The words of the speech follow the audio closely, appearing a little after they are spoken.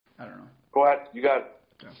Go ahead. You got it.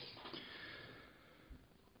 Okay.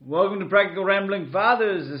 Welcome to Practical Rambling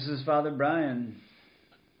Fathers. This is Father Brian.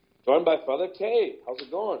 Joined by Father Kay. How's it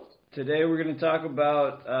going? Today we're going to talk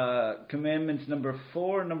about commandments number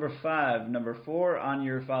 4, number 5. Number 4, honor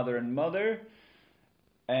your father and mother.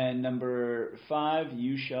 And number 5,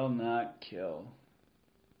 you shall not kill.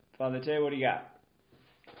 Father Tay, what do you got?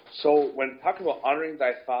 So when talking about honoring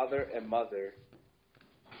thy father and mother,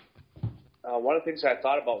 one of the things I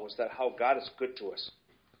thought about was that how God is good to us.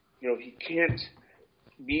 You know, He can't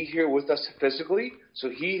be here with us physically, so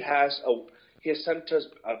He has sent us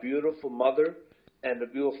a beautiful mother and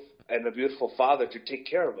a beautiful father to take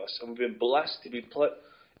care of us, and we've been blessed to be put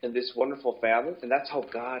in this wonderful family, and that's how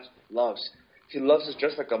God loves. He loves us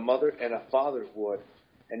just like a mother and a father would,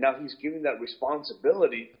 and now He's giving that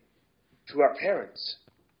responsibility to our parents,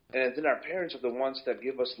 and then our parents are the ones that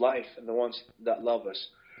give us life and the ones that love us.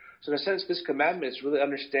 So in a sense, this commandment is really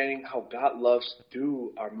understanding how God loves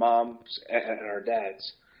through our moms and our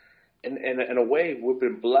dads. And in a way, we've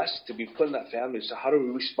been blessed to be put in that family. So how do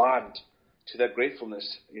we respond to that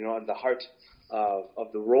gratefulness, you know, in the heart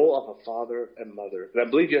of the role of a father and mother? And I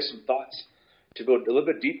believe you have some thoughts to go a little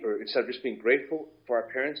bit deeper instead of just being grateful for our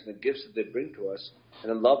parents and the gifts that they bring to us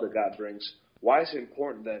and the love that God brings. Why is it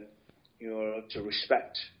important then, you know, to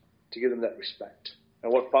respect, to give them that respect?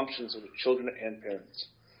 And what functions of children and parents?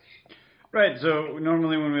 Right, so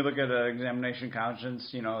normally when we look at an examination of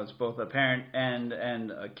conscience, you know, it's both a parent and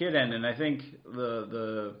a kid end, and I think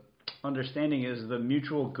the understanding is the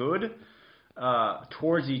mutual good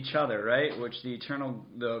towards each other, right? Which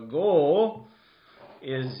the goal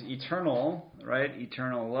is eternal, right?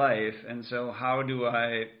 Eternal life, and so how do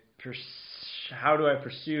I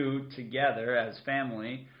pursue together as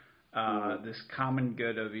family this common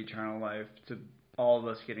good of eternal life to all of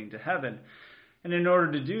us getting to heaven? And in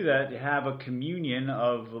order to do that, you have a communion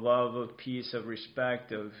of love, of peace, of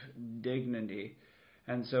respect, of dignity.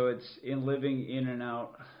 And so it's in living in and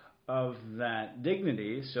out of that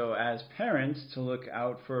dignity. So as parents, to look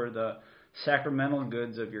out for the sacramental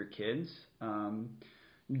goods of your kids,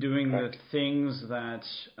 doing the things that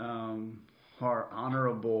are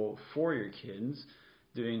honorable for your kids,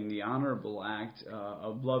 doing the honorable act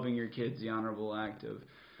of loving your kids, the honorable act of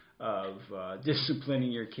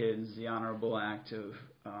disciplining your kids, the honorable act of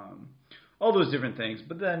all those different things.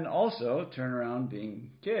 But then also turn around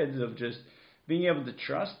being kids of just being able to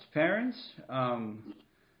trust parents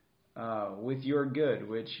with your good,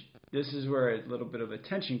 which this is where a little bit of a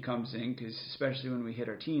tension comes in, because especially when we hit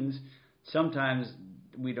our teens, sometimes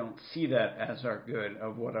we don't see that as our good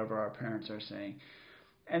of whatever our parents are saying.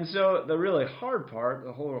 And so the really hard part,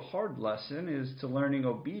 the whole hard lesson, is to learning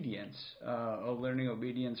obedience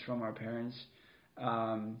from our parents,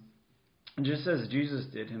 just as Jesus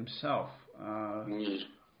did himself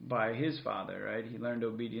by his Father, right? He learned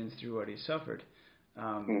obedience through what he suffered.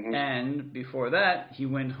 And before that, he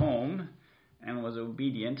went home and was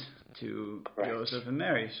obedient to Joseph and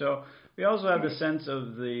Mary. So we also have the sense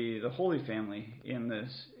of the Holy Family in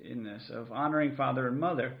this of honoring father and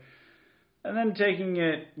mother. And then taking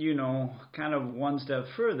it, you know, kind of one step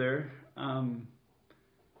further,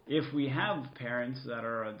 if we have parents that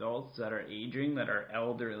are adults, that are aging, that are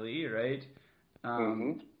elderly, right,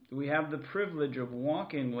 we have the privilege of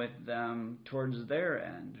walking with them towards their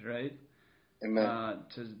end, right? Amen.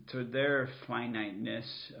 To their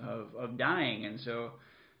finiteness of dying. And so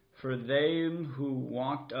for them who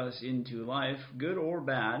walked us into life, good or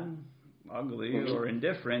bad, ugly or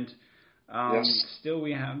indifferent, still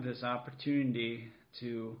we have this opportunity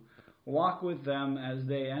to walk with them as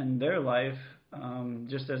they end their life,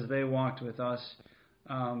 just as they walked with us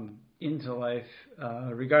into life,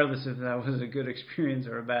 regardless if that was a good experience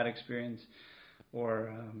or a bad experience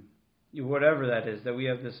or whatever that is, that we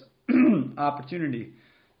have this opportunity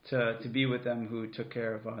to be with them who took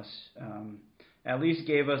care of us, at least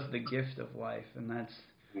gave us the gift of life. And that's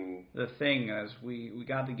the thing, as we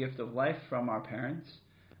got the gift of life from our parents,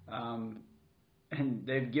 and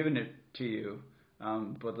they've given it to you.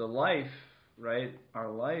 But the life, right, our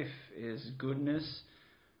life is goodness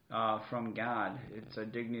from God. It's a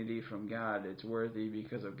dignity from God. It's worthy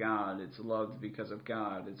because of God. It's loved because of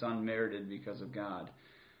God. It's unmerited because of God.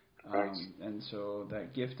 And so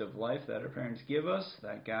that gift of life that our parents give us,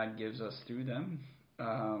 that God gives us through them,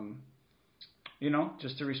 you know,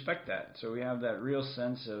 just to respect that. So we have that real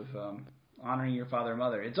sense of honoring your father and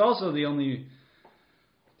mother. It's also the only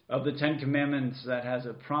of the Ten Commandments that has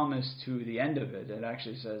a promise to the end of it. It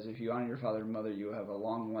actually says, if you honor your father and mother, you have a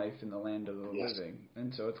long life in the land of the living.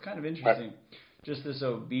 And so it's kind of interesting, just this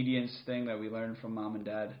obedience thing that we learn from mom and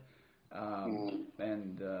dad,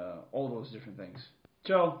 and all those different things.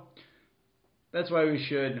 So that's why we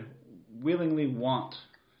should willingly want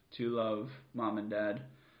to love mom and dad,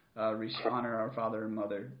 honor our father and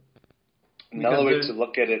mother. Another way to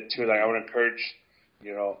look at it too, like I want to encourage,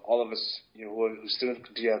 all of us, who still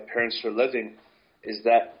continue to have parents who are living, is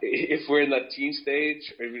that if we're in that teen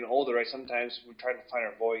stage or even older, right? Sometimes we're trying to find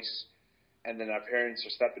our voice, and then our parents are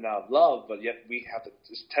stepping out of love, but yet we have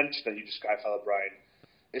this tension that you described, Father Brian,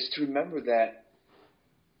 is to remember that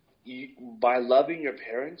by loving your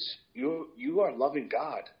parents, you are loving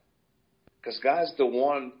God, because God is the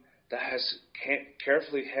one that has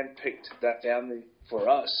carefully handpicked that family for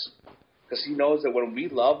us, because He knows that when we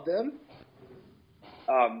love them,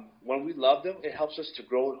 it helps us to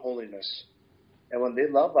grow in holiness, and when they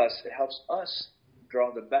love us, it helps us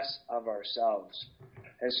draw the best of ourselves.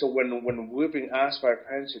 And so when we're being asked by our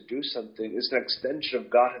parents to do something, it's an extension of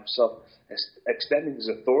God Himself, extending His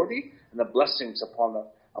authority and the blessings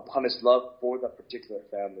upon His love for that particular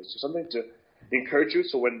family. So something to encourage you.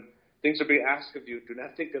 So when things are being asked of you, do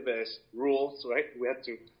not think of it as rules, right? We have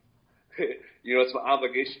to, it's an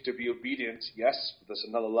obligation to be obedient. Yes, but there's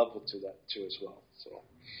another level to that too as well. So,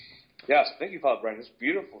 yes, thank you, Father Brian. It's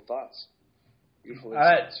beautiful thoughts. Beautiful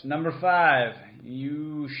insights. All right, number 5.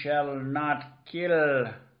 You shall not kill.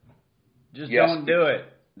 Just don't do it.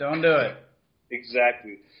 Don't do it.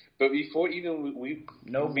 Exactly. But before even we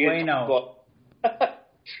no bueno.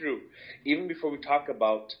 True. Even before we talk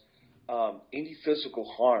about any physical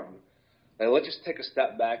harm, let's just take a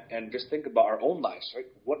step back and just think about our own lives, right?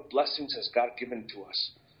 What blessings has God given to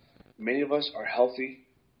us? Many of us are healthy.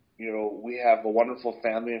 We have a wonderful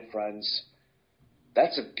family and friends.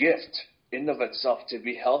 That's a gift in of itself, to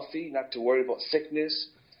be healthy, not to worry about sickness,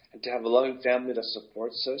 and to have a loving family that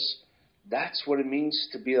supports us. That's what it means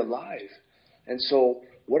to be alive. And so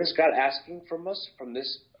what is God asking from us from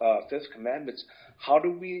this 5th commandment? How do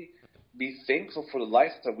we be thankful for the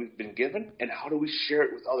life that we've been given, and how do we share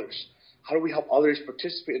it with others? How do we help others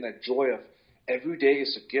participate in that joy of every day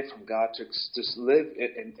is a gift from God to live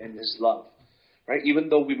in His love, right? Even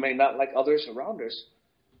though we may not like others around us,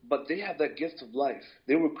 but they have that gift of life.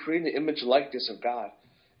 They were creating the image and likeness of God.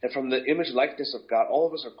 And from the image and likeness of God, all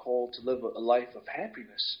of us are called to live a life of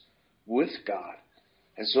happiness with God.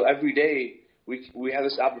 And so every day we have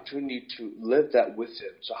this opportunity to live that with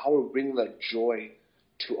Him. So how are we bringing that joy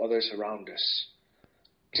to others around us?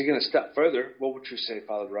 Taking a step further, what would you say,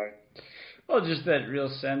 Father Brian? Well, just that real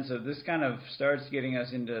sense of this kind of starts getting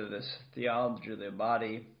us into this theology of the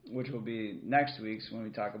body, which will be next week's when we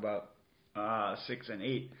talk about 6 and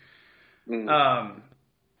 8.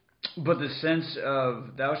 But the sense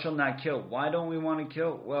of thou shalt not kill. Why don't we want to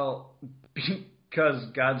kill? Well, because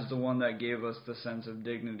God's the one that gave us the sense of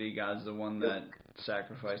dignity. God's the one that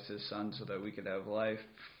sacrificed His Son so that we could have life,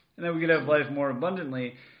 and that we could have life more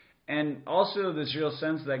abundantly. And also this real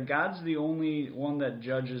sense that God's the only one that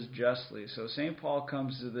judges justly. So St. Paul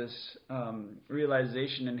comes to this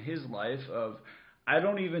realization in his life of, I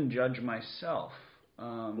don't even judge myself.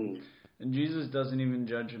 And Jesus doesn't even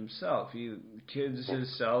judge Himself. He gives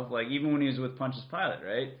Himself, like even when he was with Pontius Pilate,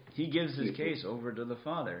 right? He gives his case over to the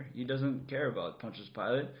Father. He doesn't care about Pontius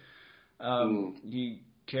Pilate. He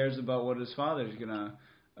cares about what his Father is going to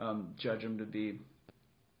judge him to be.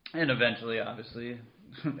 And eventually, obviously,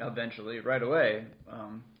 right away,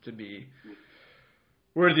 to be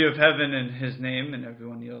worthy of heaven in His name, and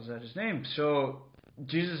everyone kneels at His name. So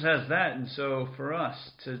Jesus has that, and so for us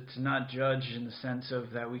to not judge in the sense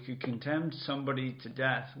of that we could condemn somebody to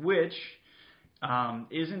death, which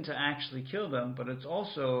isn't to actually kill them, but it's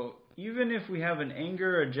also, even if we have an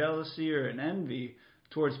anger, a jealousy, or an envy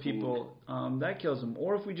towards people, that kills them.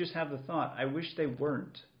 Or if we just have the thought, I wish they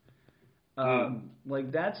weren't.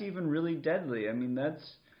 Like that's even really deadly. I mean,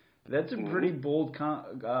 that's a pretty bold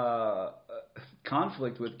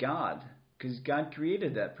conflict with God, because God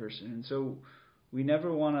created that person, and so we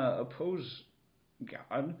never want to oppose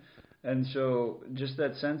God. And so just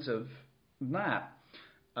that sense of that,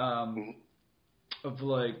 of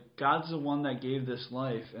like, God's the one that gave this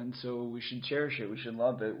life, and so we should cherish it, we should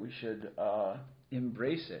love it, we should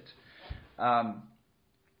embrace it.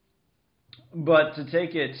 But to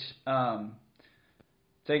take it a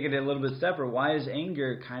little bit separate, why is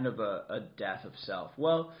anger kind of a death of self?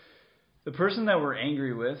 Well, the person that we're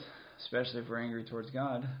angry with, especially if we're angry towards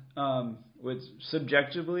God, which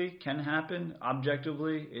subjectively can happen.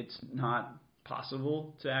 Objectively, it's not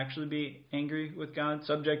possible to actually be angry with God.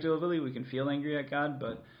 Subjectively, we can feel angry at God,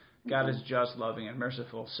 but God is just, loving, and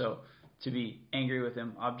merciful. So to be angry with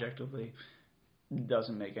Him objectively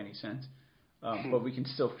doesn't make any sense. But we can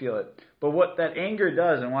still feel it. But what that anger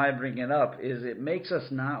does, and why I bring it up, is it makes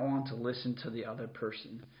us not want to listen to the other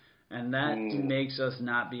person. And that makes us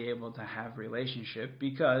not be able to have relationship,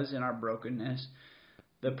 because in our brokenness,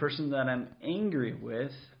 the person that I'm angry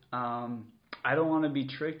with, I don't want to be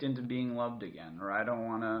tricked into being loved again, or I don't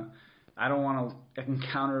want to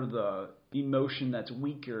encounter the emotion that's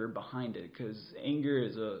weaker behind it, because anger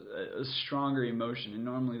is a stronger emotion, and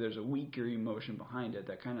normally there's a weaker emotion behind it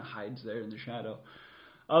that kind of hides there in the shadow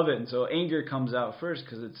of it. And so anger comes out first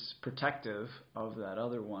because it's protective of that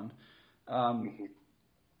other one.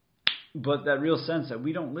 But that real sense that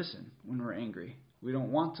we don't listen when we're angry. We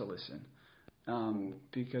don't want to listen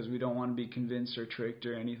because we don't want to be convinced or tricked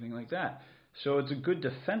or anything like that. So it's a good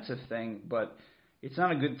defensive thing, but it's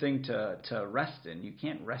not a good thing to rest in. You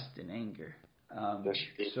can't rest in anger.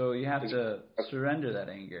 So you have to surrender that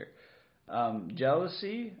anger.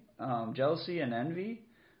 Jealousy and envy.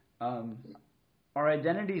 Our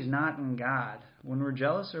identity is not in God. When we're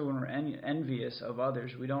jealous or when we're envious of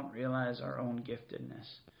others, we don't realize our own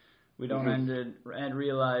giftedness. We don't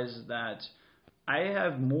realize that I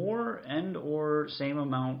have more and or same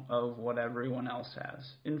amount of what everyone else has.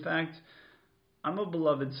 In fact, I'm a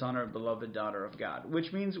beloved son or a beloved daughter of God,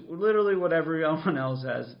 which means literally what everyone else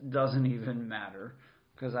has doesn't even matter,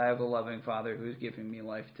 because I have a loving Father who's giving me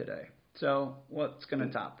life today. So what's going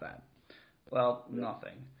to top that? Well,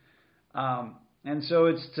 nothing. And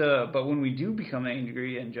so but when we do become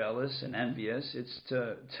angry and jealous and envious, it's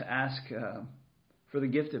to ask for the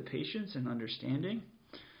gift of patience and understanding,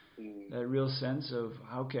 that real sense of,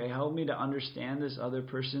 okay, help me to understand this other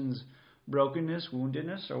person's brokenness,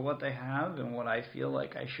 woundedness, or what they have and what I feel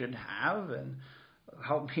like I should have, and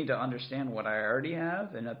help me to understand what I already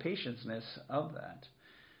have, and a patience-ness of that.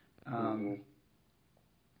 And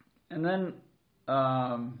then,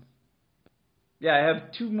 I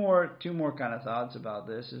have two more kind of thoughts about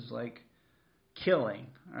this. Is like killing,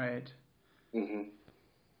 right?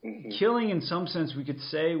 Killing, in some sense, we could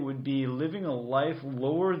say, would be living a life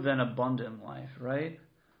lower than abundant life, right?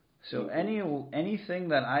 So anything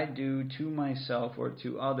that I do to myself or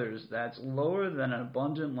to others that's lower than an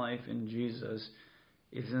abundant life in Jesus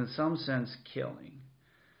is in some sense killing.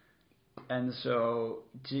 And so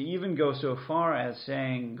to even go so far as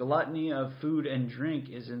saying gluttony of food and drink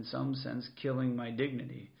is in some sense killing my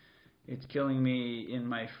dignity. It's killing me in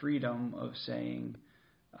my freedom of saying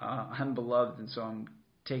I'm beloved, and so I'm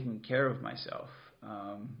taking care of myself.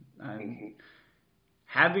 I'm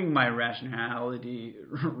having my rationality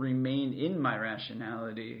remain in my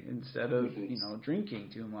rationality instead of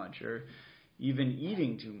drinking too much or even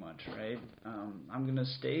eating too much, right? I'm going to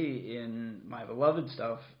stay in my beloved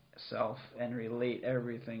self and relate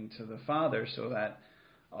everything to the Father, so that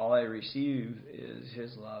all I receive is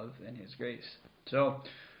His love and His grace. So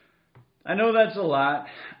I know that's a lot,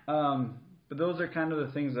 but those are kind of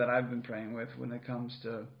the things that I've been praying with when it comes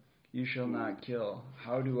to "you shall not kill."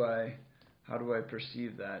 How do I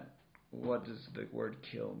perceive that? What does the word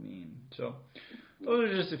kill mean? So those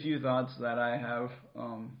are just a few thoughts that I have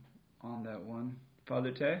on that one.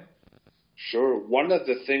 Father Tay? Sure. One of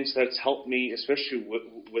the things that's helped me, especially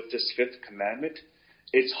with this fifth commandment,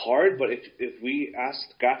 it's hard, but if we ask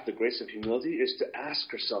God for the grace of humility, is to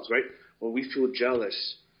ask ourselves, right, when we feel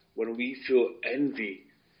jealous, when we feel envy,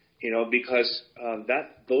 because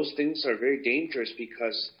those things are very dangerous,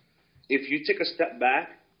 because if you take a step back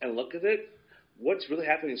and look at it, what's really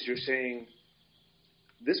happening is you're saying,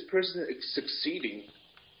 this person is succeeding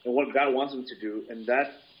in what God wants them to do, and that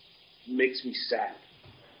makes me sad.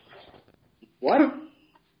 What?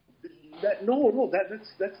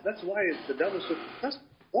 That's why the devil said, that's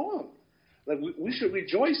wrong. Like we should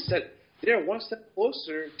rejoice that they're one step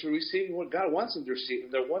closer to receiving what God wants them to receive,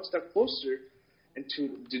 and they're one step closer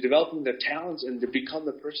into developing their talents and to become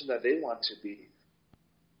the person that they want to be.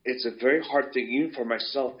 It's a very hard thing, even for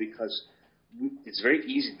myself, because it's very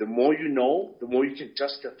easy. The more you know, the more you can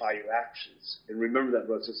justify your actions. And remember that,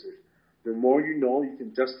 brothers and sisters. The more you know, you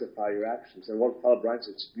can justify your actions. And what Father Brian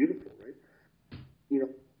said, it's beautiful, right?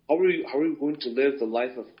 How are we going to live the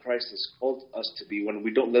life of Christ has called us to be when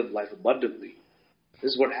we don't live life abundantly?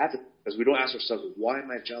 This is what happens, because we don't ask ourselves, why am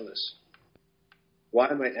I jealous? Why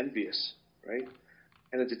am I envious, right?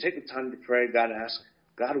 And then to take the time to pray, God, ask,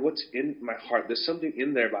 God, what's in my heart? There's something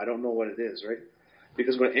in there, but I don't know what it is, right?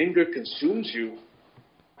 Because when anger consumes you,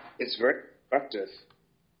 it's very destructive.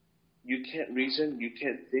 You can't reason, you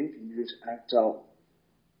can't think, you just act out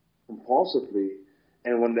compulsively.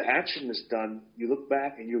 And when the action is done, you look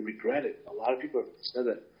back and you regret it. A lot of people have said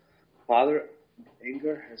that, Father,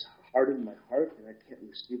 anger has hardened my heart and I can't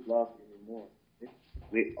receive love anymore.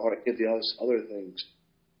 Or the other things.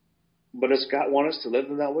 But does God want us to live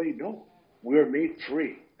in that way? No. We are made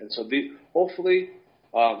free. And so hopefully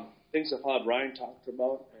things that Father Brian talked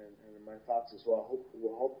about and my thoughts as well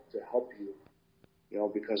will hope to help you,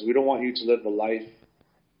 because we don't want you to live a life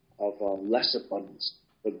of less abundance,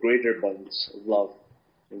 but greater abundance of love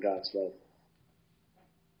and God's love.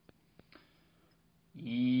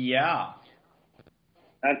 Yeah.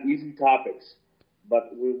 Not easy topics,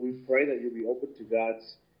 but we pray that you'll be open to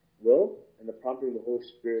God's will and the prompting of the Holy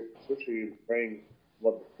Spirit, especially in praying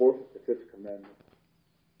about the fourth and the fifth commandment.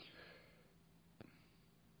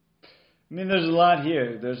 I mean, there's a lot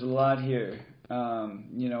here.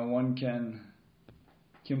 One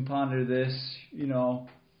can ponder this,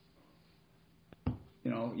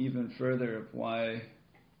 even further of why,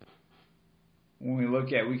 when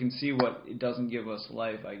we can see what it doesn't give us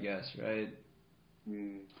life, I guess, right?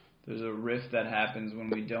 There's a rift that happens when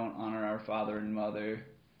we don't honor our father and mother.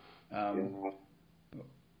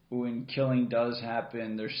 When killing does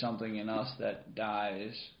happen, there's something in us that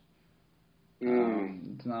dies.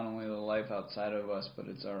 It's not only the life outside of us, but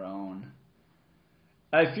it's our own.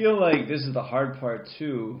 I feel like this is the hard part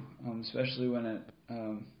too, especially when it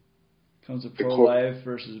comes to pro-life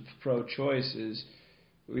versus pro-choice, is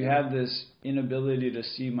we have this inability to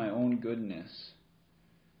see my own goodness.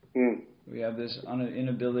 We have this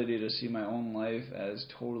inability to see my own life as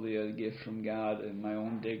totally a gift from God, and my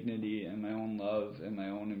own dignity and my own love and my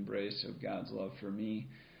own embrace of God's love for me.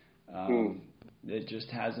 It just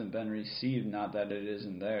hasn't been received. Not that it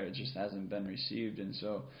isn't there. It just hasn't been received. And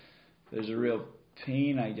so there's a real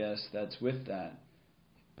pain, I guess, that's with that.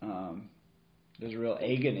 There's a real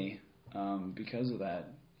agony because of that.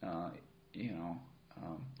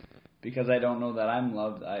 Because I don't know that I'm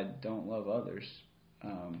loved, I don't love others.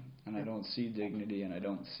 And I don't see dignity, and I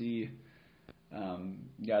don't see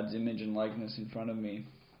God's image and likeness in front of me.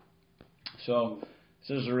 So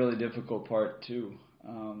this is a really difficult part too.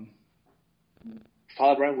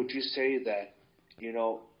 Father Brian, would you say that,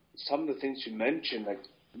 some of the things you mentioned, like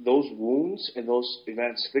those wounds and those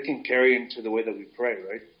events, they can carry into the way that we pray,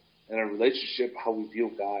 right? And our relationship, how we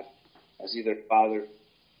view God as either Father,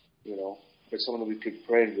 or someone that we could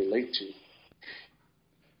pray and relate to.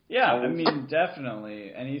 Yeah, I mean,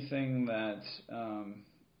 definitely. Anything that,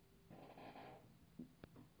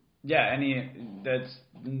 that's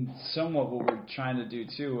somewhat what we're trying to do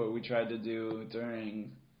too. What we tried to do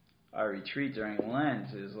during our retreat during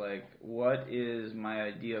Lent is like, what is my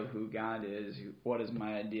idea of who God is? What is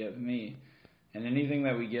my idea of me? And anything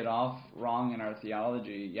that we get off wrong in our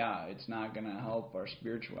theology, it's not going to help our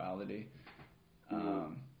spirituality.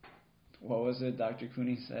 What was it Dr.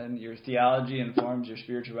 Cooney said? Your theology informs your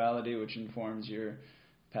spirituality, which informs your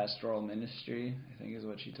pastoral ministry, I think is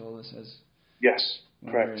what she told us as yes,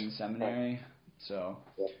 when correct. we were in seminary. Right. So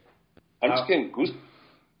I'm just getting goosebumps.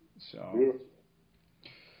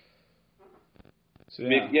 So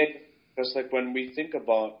yeah, because like when we think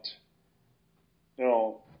about,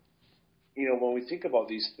 when we think about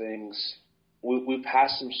these things, we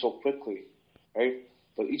pass them so quickly, right?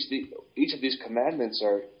 But each of these commandments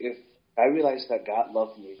are, if I realize that God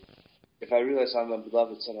loved me, if I realize I'm the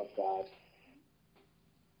beloved Son of God,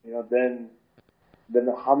 then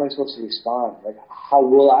how am I supposed to respond? Like, how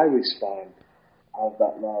will I respond out of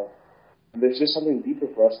that love? And there's just something deeper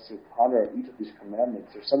for us to ponder each of these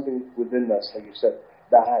commandments. There's something within us, like you said,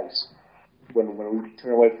 dies when we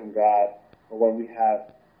turn away from God, or when we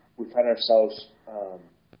find ourselves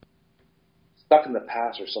stuck in the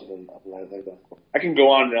past or something like that. I can go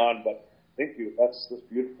on and on, but thank you. That's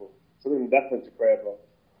beautiful. Something definitely to pray about.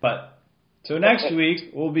 But so next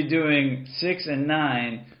week we'll be doing 6 and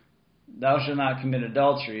 9. Thou shalt not commit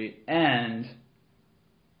adultery, and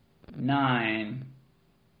 9.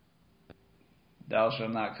 Thou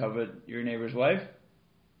shalt not covet your neighbor's wife.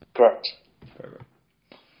 Correct. Perfect.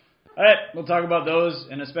 All right, we'll talk about those,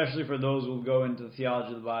 and especially for those, we'll go into the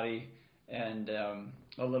theology of the body and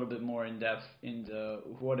a little bit more in depth into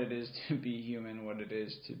what it is to be human, what it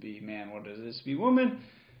is to be man, what it is to be woman,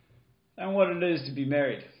 and what it is to be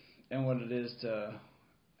married, and what it is to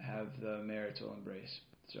have the marital embrace.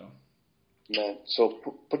 So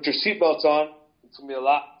put your seatbelts on. It's going to be a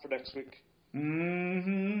lot for next week.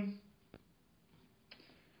 Mm-hmm.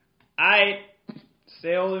 All right.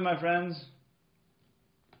 Stay holy, my friends.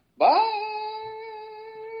 Bye.